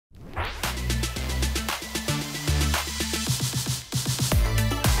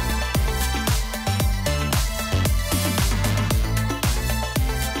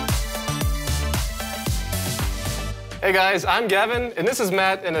Hey guys, I'm Gavin, and this is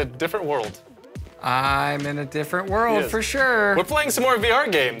Matt in a different world. I'm in a different world for sure. We're playing some more VR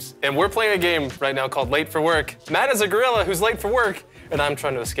games, and we're playing a game right now called Late for Work. Matt is a gorilla who's late for work, and I'm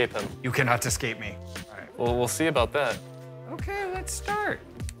trying to escape him. You cannot escape me. All right, well, we'll see about that. Okay, let's start.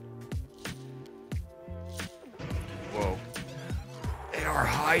 Whoa. They are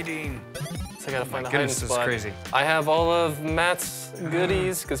hiding. So I gotta find a hiding Goodness, spot. this is crazy. I have all of Matt's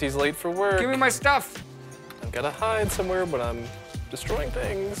goodies, because he's late for work. Give me my stuff. I've gotta hide somewhere, but I'm destroying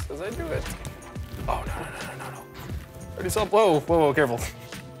things as I do it. Oh, no. Already saw, whoa, careful.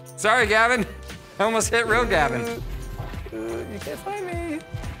 Sorry, Gavin. I almost hit real Gavin. You can't find me.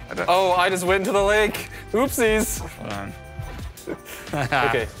 I just went into the lake. Oopsies. Hold on.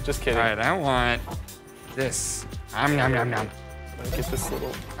 Okay, just kidding. All right, I want this. Nom, nom, nom, nom. Let me get this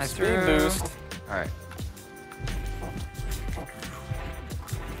little I speed threw. boost. All right.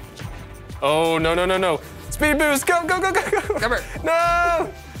 Oh, no. Speed boost, go. Come here. No!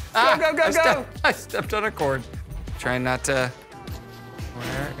 Go. I stepped on a cord. Trying not to.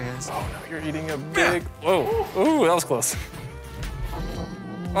 Where is? Oh no, you're eating a big. Whoa. Ooh, that was close.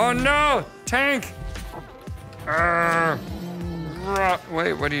 Oh no! Tank!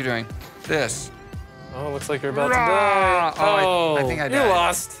 Wait, what are you doing? This. Oh, looks like you're about to die. Oh, I think I died. You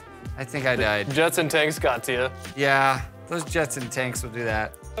lost. I think I died. Jets and tanks got to you. Yeah, those jets and tanks will do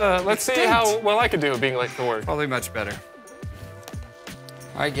that. Let's see how well I can do being late for work. Probably much better.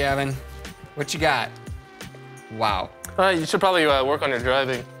 All right, Gavin, what you got? Wow. You should probably work on your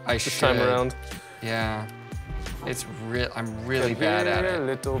driving this time around. Yeah. It's I'm really bad at it.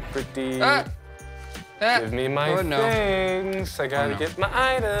 Little pretty. Give me my things. I gotta get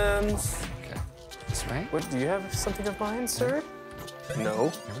my items. Okay. This way? What, do you have something of mine, sir? No.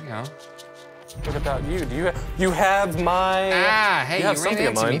 Here we go. What about you? Do you have my... Hey, you ran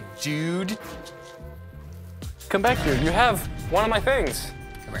into me, dude. Come back here. You have one of my things.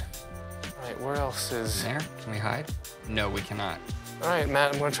 Come here. All right, where else is... There? Can we hide? No, we cannot. All right,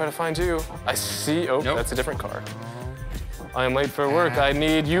 Matt, I'm gonna try to find you. I see, that's a different car. I am late for work. I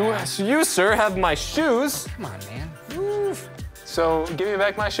need you. You, sir, have my shoes. Come on, man. Move. So, give me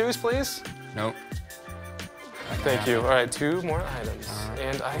back my shoes, please. Nope. Thank you. All right, 2 more items.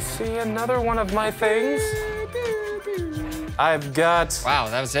 And I see another one of my things. I've got... Wow,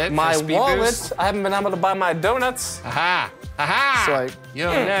 that was it? My wallet. I haven't been able to buy my donuts. Aha! So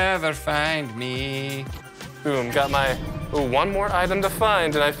You'll never find me. Boom, got my... Ooh, one more item to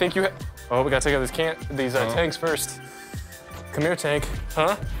find, and I think you... Oh, we gotta take out these tanks first. Come here, tank.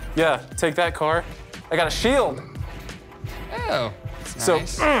 Huh? Yeah, take that car. I got a shield. Oh, that's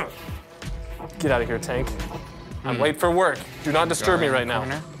nice. So, get out of here, tank. I'm late for work. Do not disturb me right now.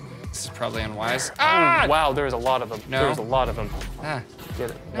 This is probably unwise. Oh, wow, there's a lot of them. No. There's a lot of them.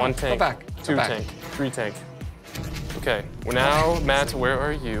 Get it. No, 1 tank, go back. 2 tank, 3 tank. Okay, well now, Matt, where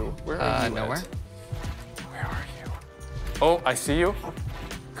are you? Where are you nowhere. Where are you? Oh, I see you.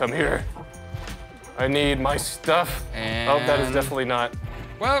 Come here. I need my stuff. And... Oh, that is definitely not.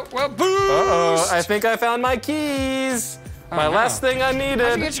 Well, boost! Uh-oh, I think I found my keys. My last thing I needed.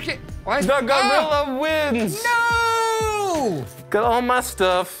 How'd you get your key? Why is... The gorilla wins. No! Got all my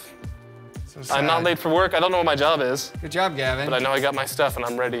stuff. So sad. I'm not late for work. I don't know what my job is. Good job, Gavin. But I know I got my stuff and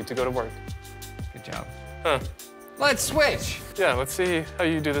I'm ready to go to work. Good job. Huh. Let's switch. Yeah, let's see how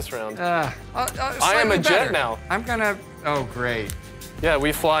you do this round. I am a jet now. I'm gonna, oh great. Yeah,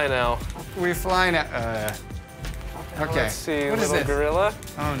 we fly now. We fly now, okay. Let's see, what little is gorilla.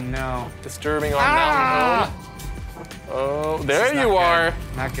 Oh no. Disturbing our mountain home. Oh, there you are.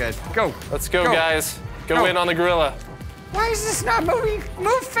 Not good. Go. Let's go, guys. Go in on the gorilla. Why is this not moving?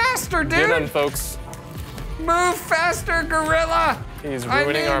 Move faster, dude. Get in, folks. Move faster, gorilla. He's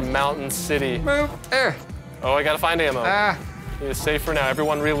ruining our mountain city. Move, there. Oh, I gotta find ammo. It is safe for now.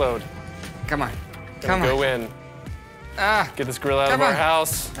 Everyone reload. Come on. Come on. Go in. Get this gorilla out of our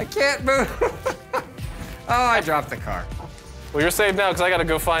house. I can't move. Oh, I dropped the car. Well, you're safe now because I gotta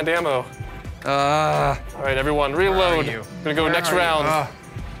go find ammo. All right, everyone, reload. Gonna go next round.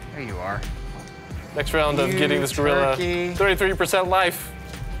 There you are. Next round of getting this gorilla. 33% life.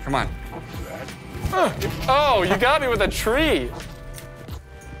 Come on. Oh, you got me with a tree.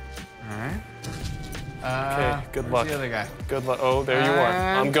 All right. Okay, good luck. The other guy? Good luck. Oh, there you are.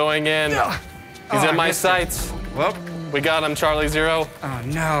 I'm going in. He's in my sights. Well, we got him, Charlie 0. Oh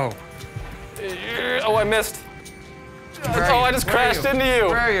no. Oh, I missed. Oh, I just crashed into you.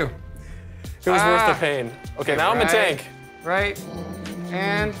 Where are you? It was worth the pain. Okay, now I'm a tank. Right.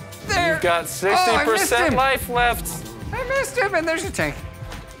 And there. You've got 60% life left. I missed him, and there's your tank.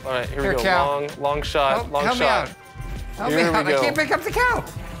 All right, here we go. Long shot. Long help shot. Me out. Help me out. I can't pick up the cow.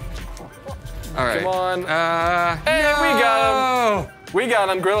 All right. Come on. Hey, no! We got him. We got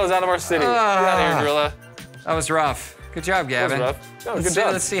him. Gorilla's out of our city. Get out of here, Gorilla. That was rough. Good job, Gavin. That was rough. No, good job.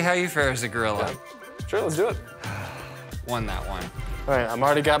 job. Let's see how you fare as a gorilla. Yeah. Sure, let's do it. Won that one. All right, I'm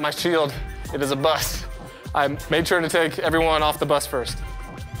already got my shield. It is a bus. I made sure to take everyone off the bus first.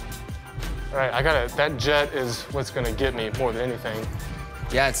 All right, that jet is what's gonna get me more than anything.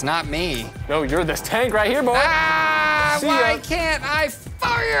 Yeah, it's not me. No, you're this tank right here, boy. Ah, why can't I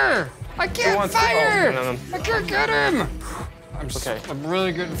fire? I can't fire. Oh, no. I can't get him. I'm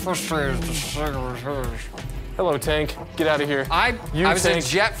really getting frustrated. Hello, tank. Get out of here. I was tank. a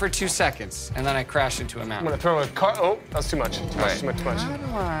jet for 2 seconds, and then I crashed into a I'm mountain. gonna throw a car. Oh, that's too much. Too much.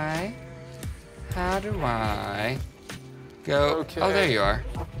 How do I go? Okay. Oh, there you are.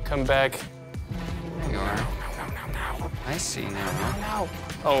 Come back. There you are. No. I see now. No.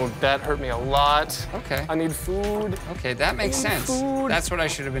 Oh, that hurt me a lot. Okay. I need food. Okay, that makes sense. Food. That's what I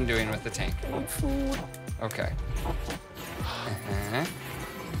should have been doing with the tank. I need food. Okay.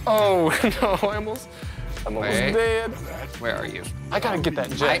 Oh, no, I'm almost dead. Where are you? I gotta get that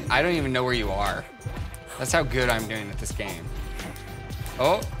jet. I don't even know where you are. That's how good I'm doing at this game.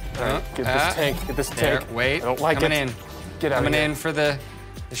 Oh. All right, get this tank. Get this tank. Wait. I don't like Coming it. in. Get out Coming of here. in for the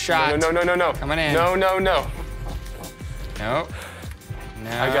shot. No. Coming in. No. No. I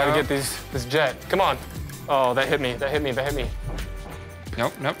gotta get this jet. Come on. Oh, that hit me. Nope.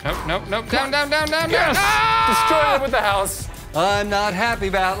 Down. Yes! Ah! Destroy it with the house. I'm not happy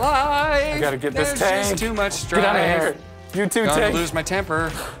about life. I gotta get this There's tank. just too much strife. Get out of here. You too, Gonna tank. lose my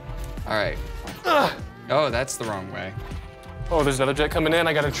temper. All right. Oh, that's the wrong way. Oh, there's another jet coming in.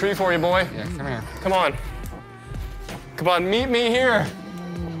 I got a tree for you, boy. Yeah, come here. Come on. Come on, meet me here.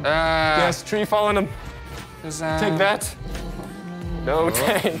 Yes, tree following him. Take that. No,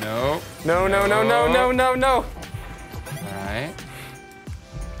 tank. No. No. All right.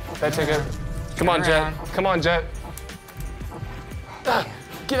 That tank. Come on, jet. Come on, jet.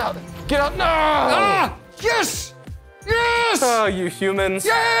 Get out. No! Ah! Yes! Oh, you humans.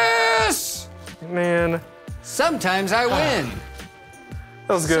 Yes! Man. Sometimes I win.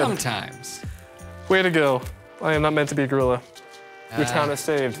 That was good. Sometimes. Way to go. I am not meant to be a gorilla. Your town is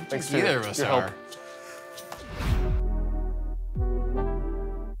saved. Thanks to Either of us your are. help.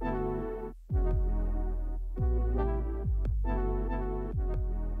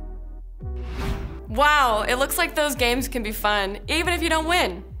 Wow, it looks like those games can be fun, even if you don't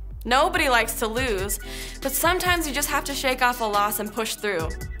win. Nobody likes to lose, but sometimes you just have to shake off a loss and push through.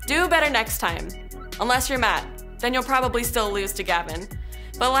 Do better next time. Unless you're Matt, then you'll probably still lose to Gavin.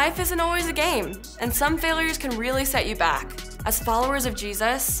 But life isn't always a game, and some failures can really set you back. As followers of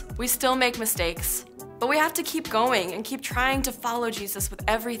Jesus, we still make mistakes, but we have to keep going and keep trying to follow Jesus with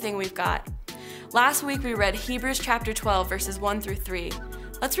everything we've got. Last week we read Hebrews chapter 12, verses 1 through 3.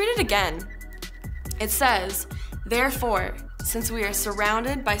 Let's read it again. It says, "Therefore, since we are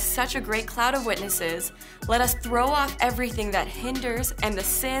surrounded by such a great cloud of witnesses, let us throw off everything that hinders and the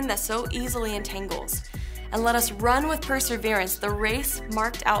sin that so easily entangles, and let us run with perseverance the race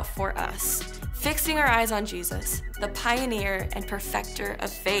marked out for us, fixing our eyes on Jesus, the pioneer and perfecter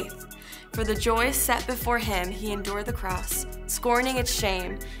of faith. For the joy set before him, he endured the cross, scorning its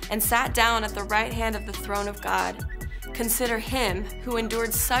shame, and sat down at the right hand of the throne of God. Consider him who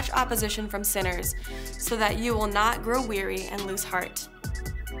endured such opposition from sinners, so that you will not grow weary and lose heart."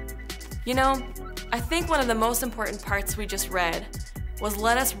 You know, I think one of the most important parts we just read was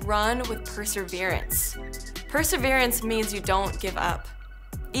let us run with perseverance. Perseverance means you don't give up.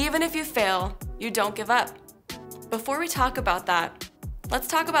 Even if you fail, you don't give up. Before we talk about that, let's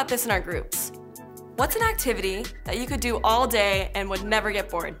talk about this in our groups. What's an activity that you could do all day and would never get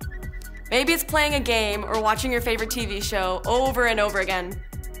bored? Maybe it's playing a game or watching your favorite TV show over and over again.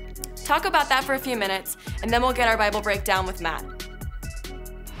 Talk about that for a few minutes, and then we'll get our Bible breakdown with Matt.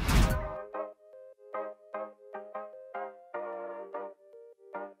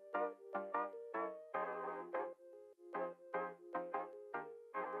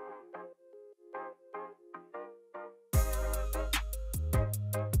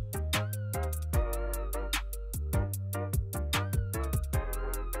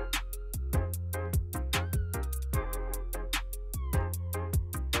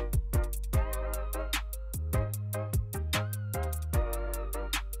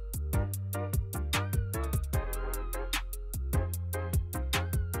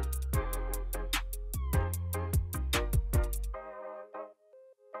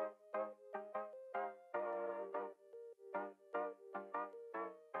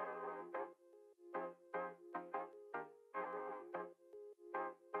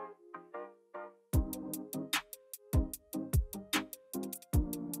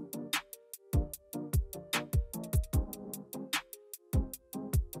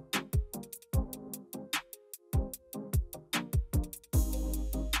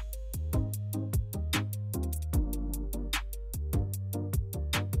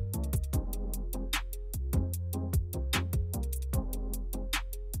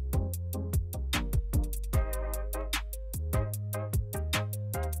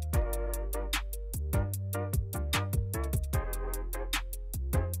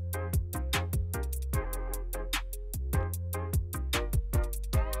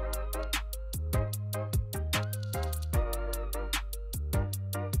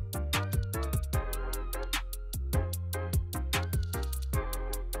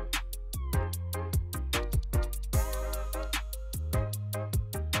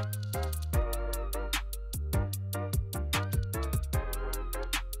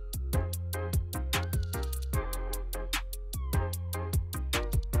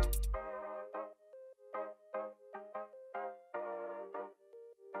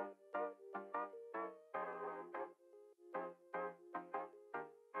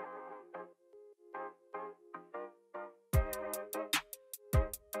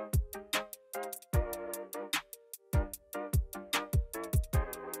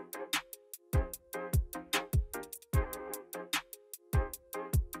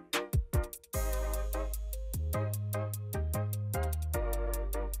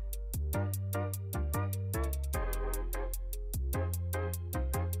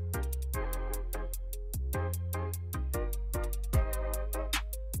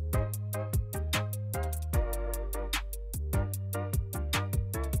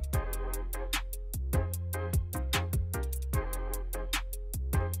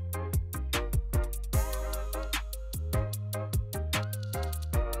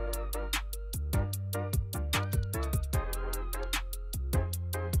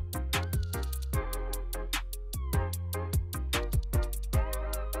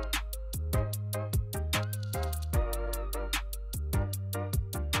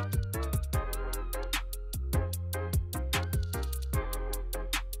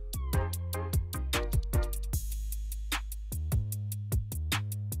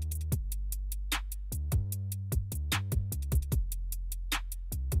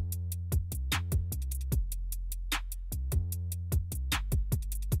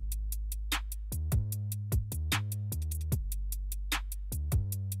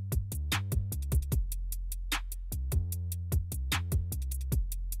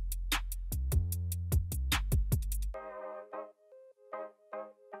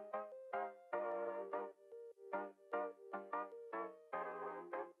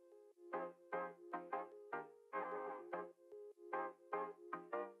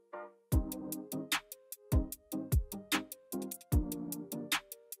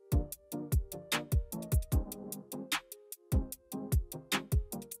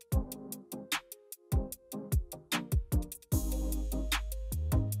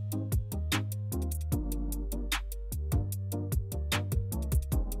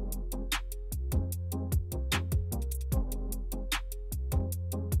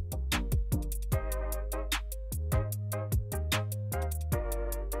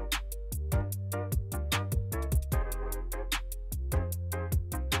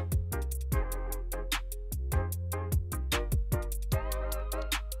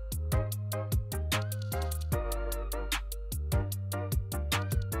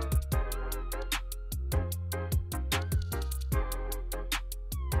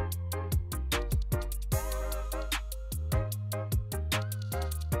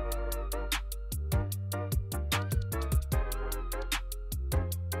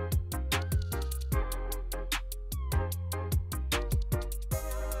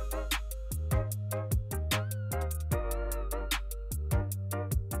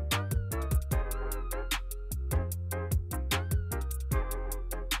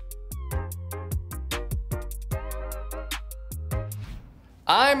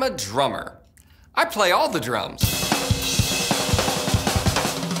 I'm a drummer. I play all the drums.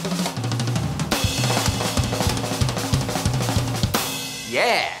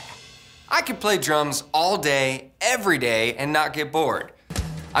 Yeah, I could play drums all day, every day, and not get bored.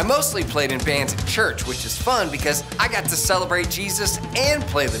 I mostly played in bands at church, which is fun because I got to celebrate Jesus and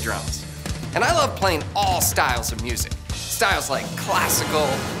play the drums. And I love playing all styles of music. Styles like classical,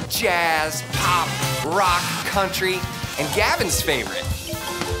 jazz, pop, rock, country, and Gavin's favorite,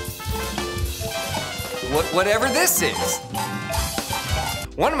 whatever this is.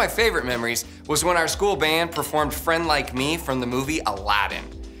 One of my favorite memories was when our school band performed Friend Like Me from the movie Aladdin,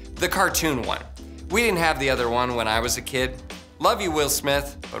 the cartoon one. We didn't have the other one when I was a kid. Love you, Will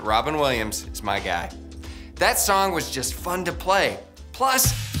Smith, but Robin Williams is my guy. That song was just fun to play.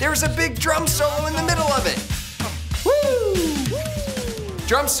 Plus, there was a big drum solo in the middle of it. Woo!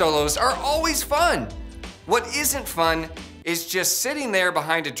 Drum solos are always fun. What isn't fun is just sitting there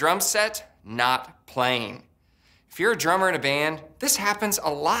behind a drum set, not playing. If you're a drummer in a band, this happens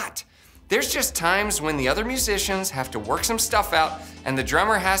a lot. There's just times when the other musicians have to work some stuff out and the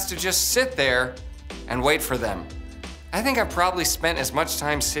drummer has to just sit there and wait for them. I think I've probably spent as much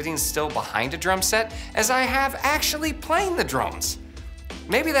time sitting still behind a drum set as I have actually playing the drums.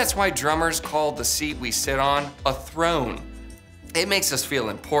 Maybe that's why drummers call the seat we sit on a throne. It makes us feel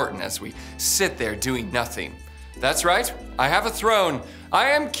important as we sit there doing nothing. That's right, I have a throne. I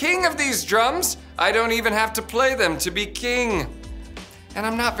am king of these drums. I don't even have to play them to be king. And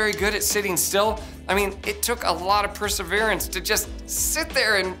I'm not very good at sitting still. I mean, it took a lot of perseverance to just sit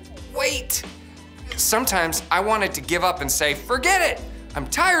there and wait. Sometimes I wanted to give up and say, forget it. I'm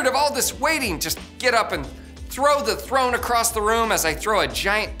tired of all this waiting. Just get up and throw the throne across the room as I throw a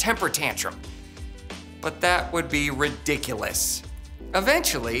giant temper tantrum. But that would be ridiculous.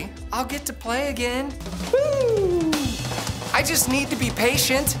 Eventually, I'll get to play again. Woo! I just need to be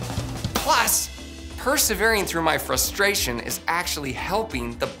patient. Plus, persevering through my frustration is actually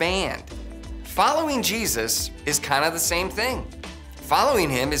helping the band. Following Jesus is kind of the same thing. Following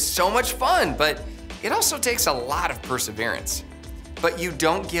him is so much fun, but it also takes a lot of perseverance. But you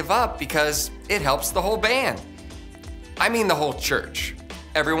don't give up because it helps the whole band. I mean the whole church,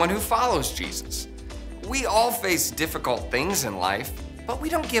 everyone who follows Jesus. We all face difficult things in life, but we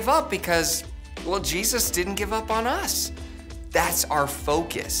don't give up because, well, Jesus didn't give up on us. That's our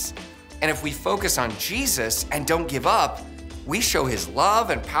focus. And if we focus on Jesus and don't give up, we show his love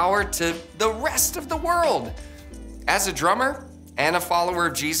and power to the rest of the world. As a drummer and a follower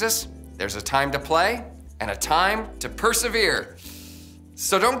of Jesus, there's a time to play and a time to persevere.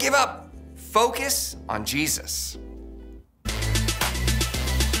 So don't give up. Focus on Jesus.